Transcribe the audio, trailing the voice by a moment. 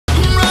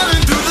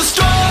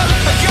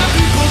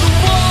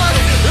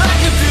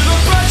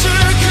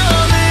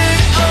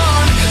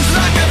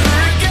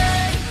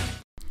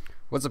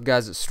What's up,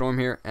 guys? It's Storm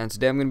here, and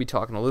today I'm going to be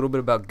talking a little bit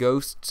about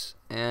Ghosts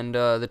and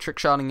the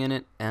trickshotting in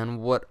it and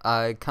what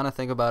I kind of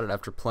think about it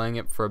after playing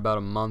it for about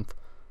a month.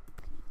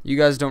 You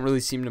guys don't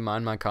really seem to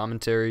mind my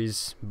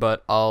commentaries,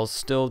 but I'll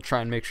still try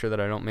and make sure that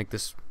I don't make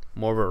this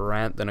more of a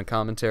rant than a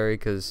commentary,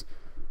 because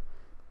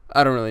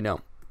I don't really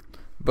know.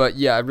 But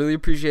yeah, I really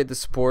appreciate the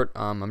support.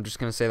 I'm just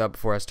going to say that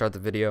before I start the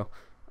video.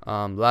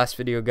 Last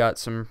video got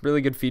some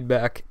really good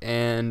feedback,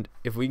 and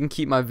if we can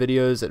keep my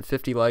videos at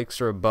 50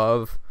 likes or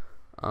above,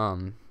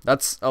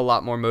 that's a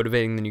lot more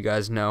motivating than you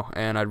guys know,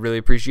 and I'd really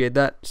appreciate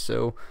that.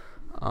 So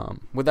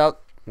without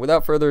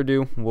further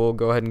ado, we'll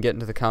go ahead and get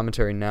into the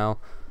commentary now.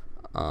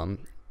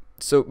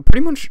 So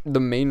pretty much the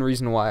main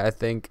reason why I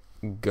think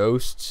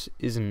Ghosts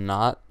is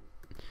not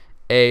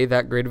A,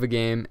 that great of a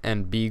game,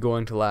 and B,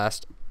 going to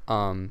last,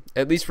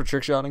 at least for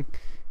trickshotting,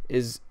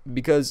 is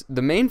because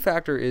the main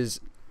factor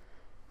is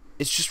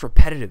it's just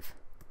repetitive.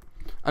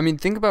 I mean,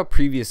 think about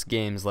previous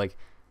games like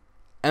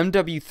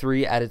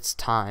MW3 at its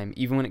time.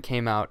 Even when it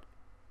came out,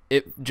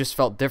 it just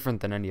felt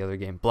different than any other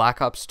game.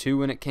 Black Ops 2,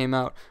 when it came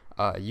out,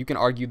 you can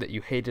argue that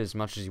you hate it as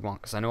much as you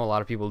want, because I know a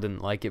lot of people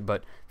didn't like it,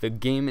 but the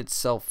game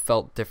itself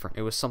felt different.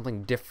 It was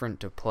something different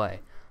to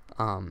play.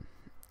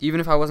 Even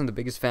if I wasn't the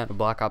biggest fan of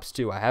Black Ops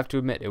 2, I have to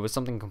admit it was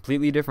something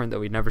completely different that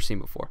we'd never seen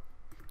before.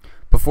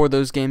 Before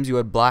those games, you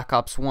had Black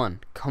Ops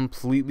 1,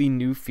 completely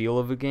new feel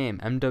of a game.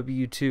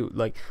 MW2,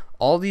 like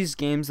all these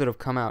games that have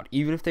come out,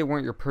 even if they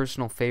weren't your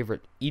personal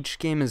favorite, each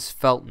game has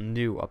felt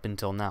new up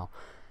until now.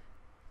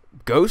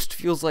 Ghost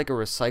feels like a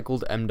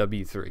recycled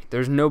MW3.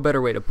 There's no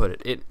better way to put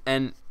it.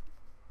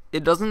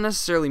 It doesn't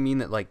necessarily mean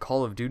that like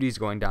Call of Duty is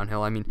going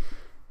downhill. I mean,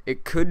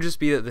 it could just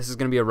be that this is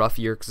going to be a rough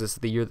year because this is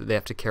the year that they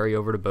have to carry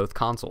over to both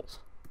consoles.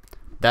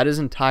 That is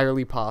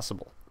entirely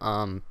possible.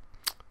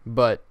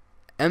 But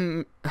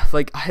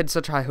like, I had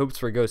such high hopes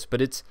for Ghost,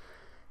 but it's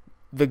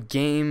the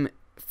game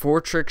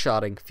for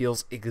trickshotting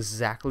feels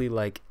exactly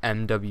like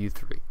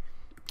MW3.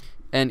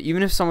 And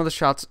even if some of the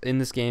shots in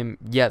this game,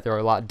 yeah, they're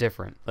a lot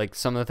different, like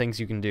some of the things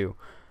you can do,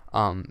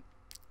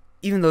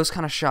 even those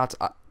kind of shots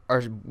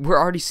we're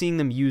already seeing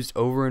them used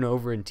over and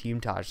over in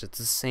Team Taj. It's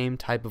the same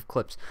type of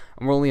clips,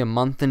 and we're only a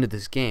month into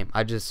this game.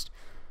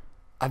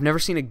 I've never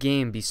seen a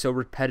game be so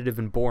repetitive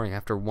and boring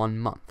after 1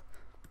 month.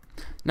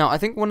 Now, I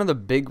think one of the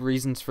big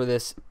reasons for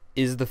this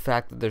is the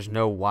fact that there's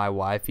no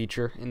YY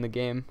feature in the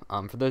game.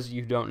 For those of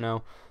you who don't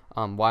know,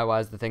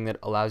 YY is the thing that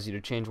allows you to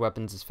change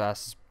weapons as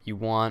fast as you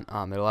want.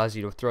 It allows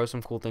you to throw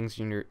some cool things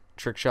in your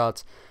trick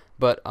shots.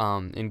 But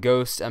in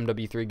Ghost,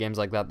 MW3 games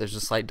like that, there's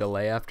a slight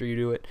delay after you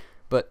do it.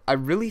 But I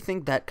really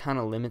think that kind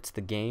of limits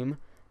the game.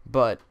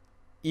 But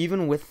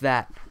even with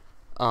that,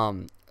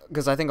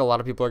 because I think a lot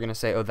of people are going to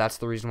say, oh, that's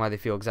the reason why they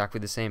feel exactly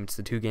the same. It's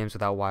the two games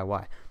without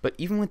YY. But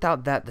even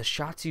without that, the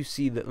shots you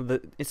see,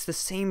 it's the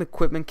same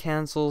equipment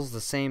cancels,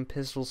 the same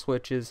pistol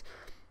switches,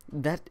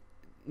 the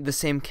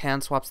same can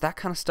swaps, that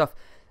kind of stuff.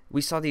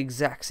 We saw the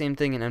exact same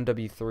thing in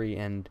MW3,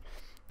 and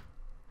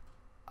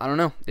I don't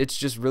know. It's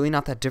just really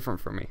not that different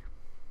for me.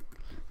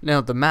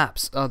 Now, the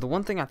maps. The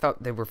one thing I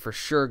thought they were for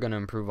sure going to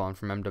improve on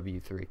from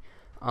MW3.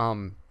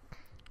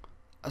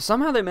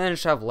 Somehow they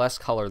managed to have less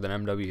color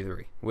than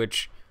MW3,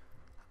 which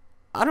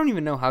I don't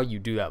even know how you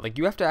do that. Like,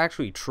 you have to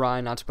actually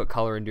try not to put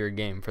color into your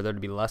game for there to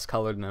be less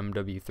color than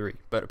MW3.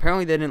 But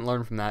apparently they didn't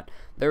learn from that.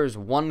 There is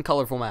one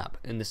colorful map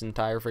in this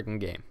entire freaking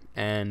game,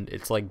 and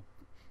it's like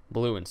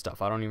blue and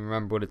stuff. I don't even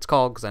remember what it's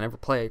called because I never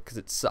play it because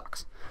it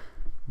sucks.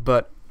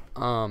 But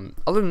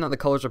other than that, the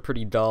colors are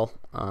pretty dull.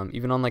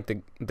 Even on like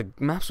the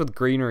maps with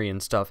greenery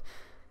and stuff,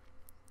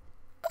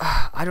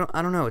 I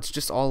don't know. It's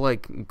just all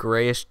like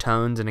grayish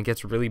tones, and it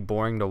gets really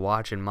boring to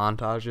watch in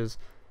montages.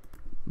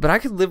 But I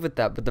could live with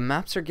that. But the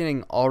maps are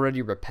getting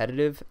already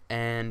repetitive,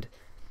 and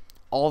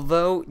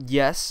although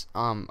yes,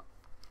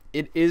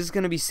 it is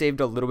going to be saved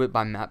a little bit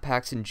by map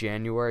packs in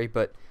January.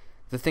 But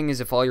the thing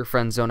is, if all your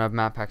friends don't have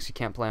map packs, you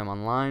can't play them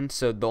online.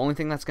 So the only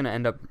thing that's going to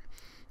end up,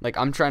 like,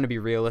 I'm trying to be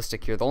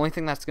realistic here, the only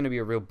thing that's going to be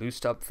a real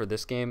boost up for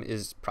this game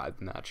is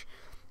private match,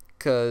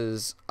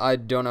 because I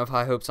don't have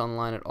high hopes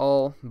online at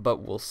all, but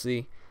we'll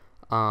see.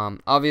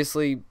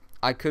 Obviously,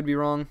 I could be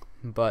wrong,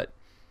 but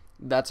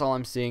that's all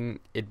I'm seeing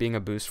it being a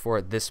boost for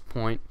at this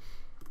point.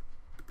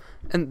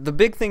 And the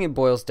big thing it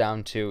boils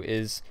down to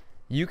is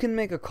you can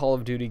make a Call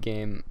of Duty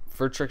game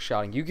for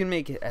trickshotting. You can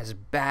make it as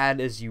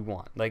bad as you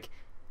want. Like,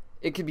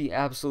 it could be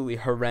absolutely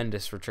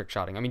horrendous for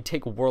trickshotting. I mean,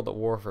 take World at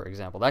War, for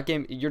example. That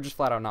game, you're just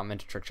flat out not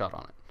meant to trickshot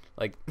on it.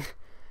 Like,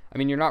 I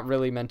mean, you're not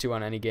really meant to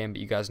on any game,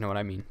 but you guys know what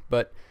I mean.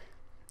 But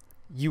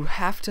you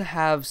have to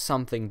have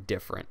something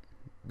different.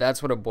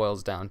 That's what it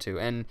boils down to.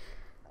 And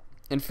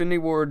Infinity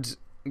Ward's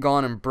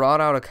gone and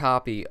brought out a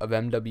copy of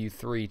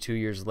MW3 2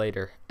 years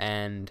later,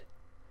 and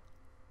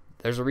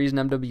there's a reason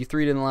MW3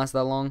 didn't last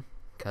that long,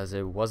 because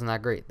it wasn't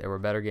that great. There were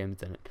better games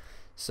than it.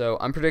 So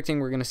I'm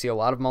predicting we're going to see a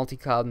lot of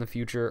multi-COD in the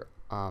future.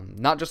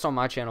 Not just on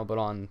my channel, but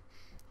on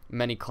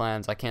many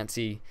clans. I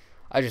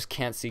just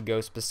can't see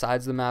Ghost,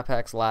 besides the map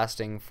packs,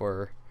 lasting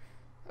for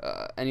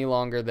any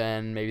longer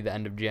than maybe the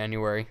end of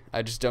January.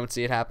 I just don't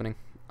see it happening.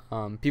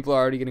 People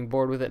are already getting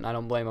bored with it, and I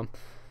don't blame them.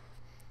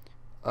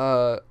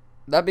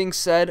 that being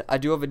said, I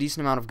do have a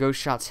decent amount of ghost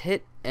shots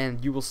hit,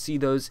 and you will see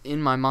those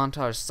in my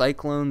montage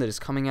Cyclone that is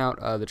coming out.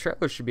 The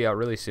trailer should be out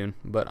really soon,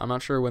 but I'm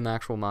not sure when the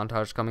actual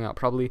montage is coming out.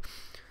 Probably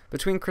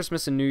between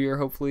Christmas and New Year,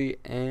 hopefully.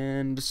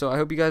 And so I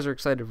hope you guys are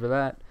excited for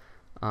that.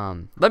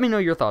 Let me know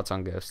your thoughts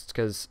on ghosts,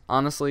 because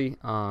honestly,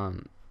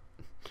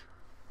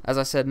 as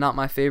I said, not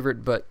my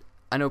favorite, but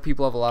I know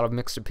people have a lot of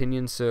mixed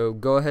opinions, so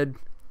go ahead,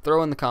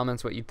 throw in the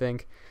comments what you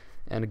think.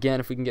 And again,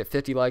 if we can get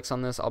 50 likes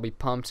on this, I'll be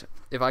pumped.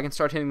 If I can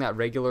start hitting that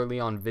regularly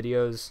on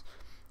videos,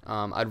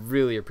 I'd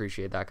really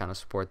appreciate that kind of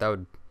support. That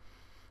would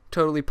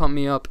totally pump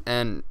me up.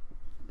 And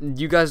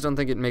you guys don't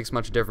think it makes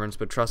much difference,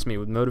 but trust me,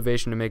 with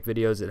motivation to make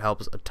videos, it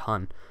helps a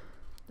ton.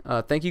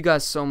 Thank you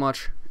guys so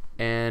much,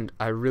 and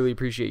I really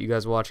appreciate you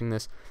guys watching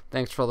this.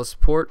 Thanks for all the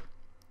support,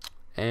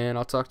 and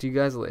I'll talk to you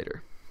guys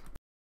later.